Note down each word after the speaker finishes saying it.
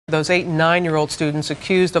Those 8- and 9-year-old students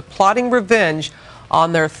accused of plotting revenge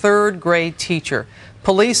on their 3rd grade teacher.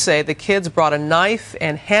 Police say the kids brought a knife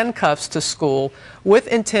and handcuffs to school with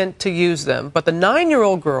intent to use them. But the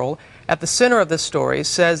 9-year-old girl at the center of this story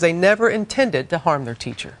says they never intended to harm their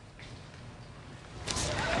teacher.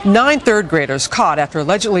 9 3rd graders caught after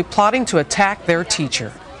allegedly plotting to attack their teacher.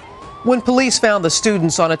 When police found the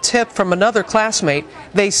students on a tip from another classmate,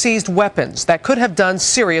 they seized weapons that could have done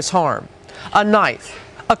serious harm. A knife,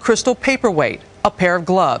 a crystal paperweight, a pair of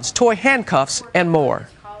gloves, toy handcuffs, and more.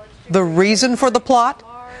 The reason for the plot?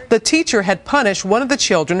 The teacher had punished one of the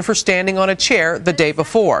children for standing on a chair the day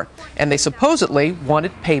before, and they supposedly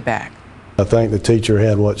wanted payback. I think the teacher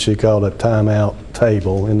had what she called a timeout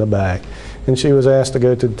table in the back, and she was asked to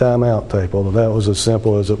go to the timeout table. That was as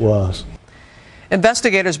simple as it was.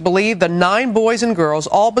 Investigators believe the 9 boys and girls,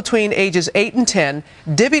 all between ages 8 and 10,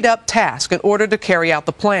 divvied up tasks in order to carry out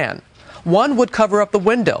the plan. One would cover up the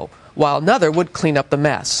window, while another would clean up the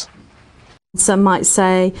mess. Some might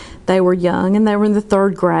say they were young and they were in the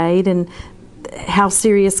 3rd grade, and how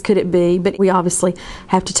serious could it be? But we obviously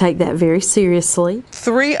have to take that very seriously.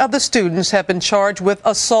 3 of the students have been charged with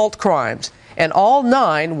assault crimes, and all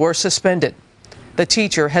 9 were suspended. The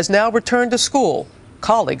teacher has now returned to school.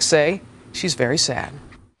 Colleagues say she's very sad.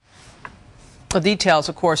 The details,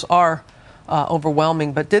 of course, are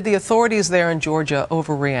overwhelming, but did the authorities there in Georgia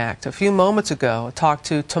overreact? A few moments ago, I talked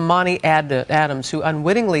to Tmanni Adams, who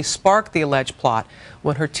unwittingly sparked the alleged plot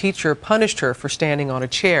when her teacher punished her for standing on a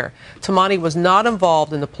chair. Tmanni was not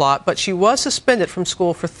involved in the plot, but she was suspended from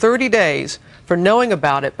school for 30 days for knowing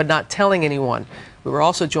about it but not telling anyone. We were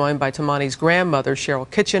also joined by Tmanni's grandmother,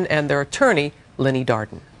 Cheryl Kitchen, and their attorney, Lenny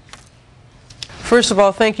Darden. First of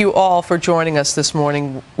all, thank you all for joining us this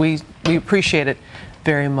morning. We appreciate it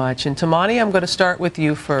very much. And Tmanni, I'm going to start with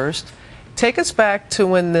you first. Take us back to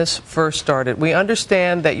when this first started. We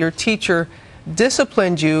understand that your teacher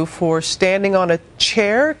disciplined you for standing on a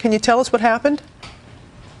chair. Can you tell us what happened?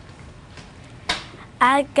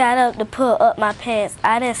 I got up to pull up my pants.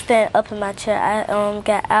 I didn't stand up in my chair. I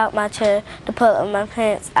got out my chair to pull up my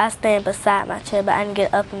pants. I stand beside my chair, but I didn't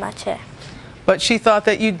get up in my chair. But she thought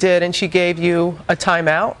that you did, and she gave you a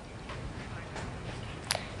timeout?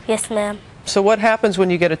 Yes, ma'am. So what happens when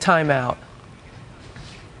you get a timeout?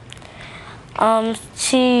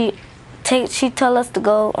 She told us to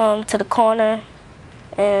go to the corner,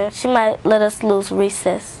 and she might let us lose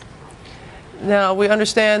recess. Now, we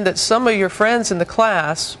understand that some of your friends in the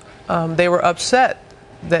class, they were upset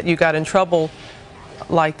that you got in trouble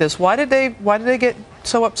like this. Why did they get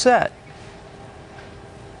so upset?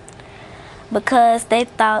 Because they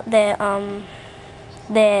thought that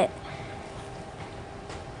that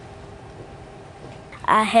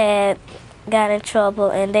I had got in trouble,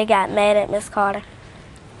 and they got mad at Miss Carter.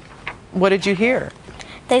 What did you hear?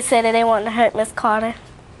 They said that they wanted to hurt Miss Carter.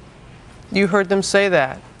 You heard them say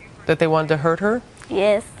that they wanted to hurt her?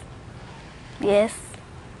 Yes. Yes.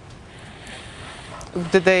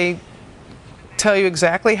 Did they tell you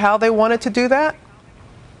exactly how they wanted to do that?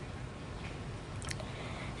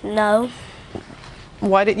 No.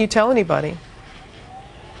 Why didn't you tell anybody?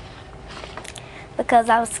 Because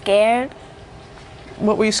I was scared.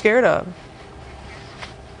 What were you scared of?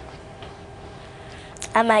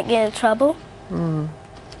 I might get in trouble. Mr.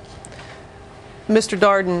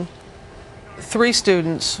 Darden, 3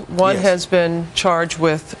 students, one Yes. has been charged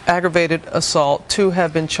with aggravated assault, 2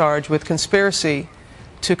 have been charged with conspiracy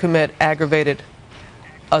to commit aggravated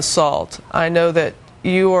assault. I know that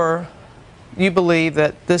you believe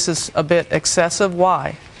that this is a bit excessive.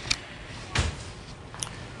 Why?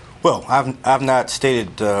 Well, I've not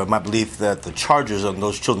stated my belief that the charges on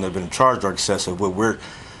those children that have been charged are excessive. What we're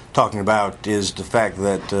talking about is the fact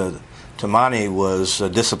that Tmanni was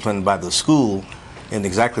disciplined by the school in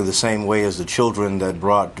exactly the same way as the children that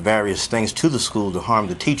brought various things to the school to harm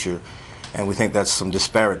the teacher, and we think that's some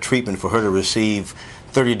disparate treatment for her to receive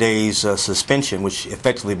 30 days suspension, which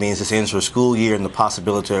effectively means this ends her school year and the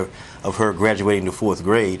possibility of her graduating to 4th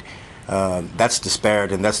grade. That's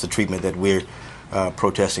disparate, and that's the treatment that we're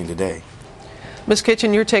protesting today. Ms.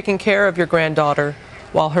 Kitchen, you're taking care of your granddaughter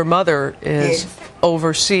while her mother is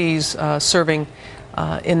overseas serving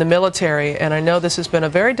in the military, and I know this has been a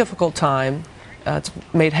very difficult time. It's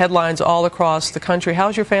made headlines all across the country.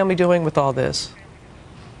 How's your family doing with all this?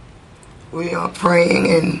 We are praying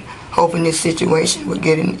and hoping this situation will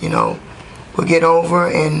get over,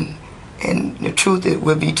 and the truth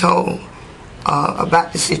will be told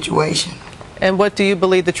about the situation. And what do you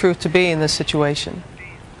believe the truth to be in this situation?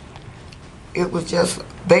 It was just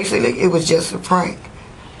a prank.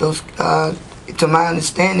 Those, to my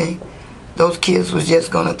understanding, those kids was just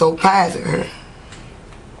gonna throw pies at her.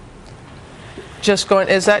 just going,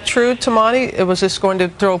 is that true, Tmanni? It was just going to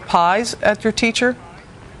throw pies at your teacher?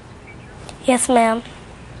 Yes, ma'am.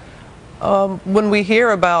 When we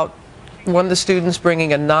hear about one of the students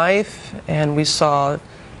bringing a knife and we saw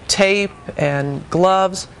tape and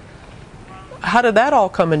gloves, how did that all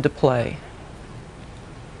come into play?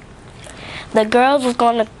 The girls was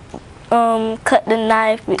going to cut the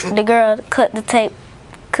knife. The girl cut the tape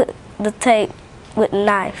with the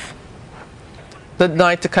knife. The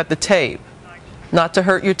knife to cut the tape, not to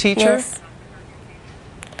hurt your teacher? Yes.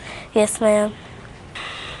 Yes, ma'am.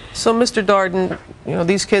 So, Mr. Darden, you know,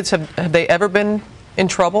 these kids, have they ever been in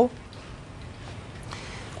trouble?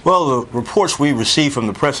 Well, the reports we received from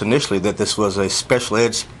the press initially that this was a special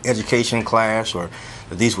education class or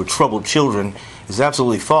that these were troubled children is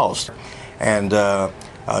absolutely false. And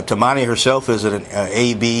Tmanni herself is an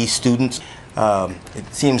AB student.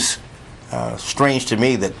 It seems strange to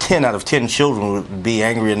me that 10 out of 10 children would be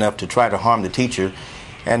angry enough to try to harm the teacher.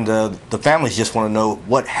 And the families just want to know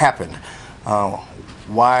what happened.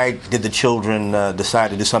 Why did the children decide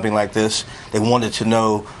to do something like this? They wanted to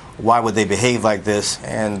know why would they behave like this,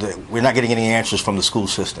 and we're not getting any answers from the school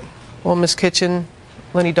system. Well, Ms. Kitchen,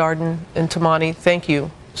 Lenny Darden, and Tmanni, thank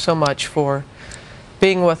you so much for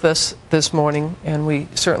being with us this morning, and we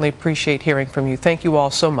certainly appreciate hearing from you. Thank you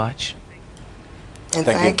all so much. And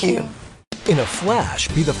thank you. In a flash,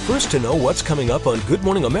 be the first to know what's coming up on Good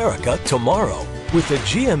Morning America tomorrow with the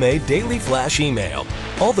GMA Daily Flash email.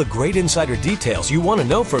 All the great insider details you want to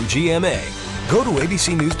know from GMA. Go to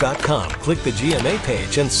abcnews.com, click the GMA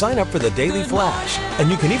page, and sign up for the Daily Flash. And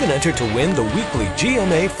you can even enter to win the weekly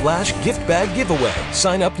GMA Flash gift bag giveaway.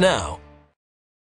 Sign up now.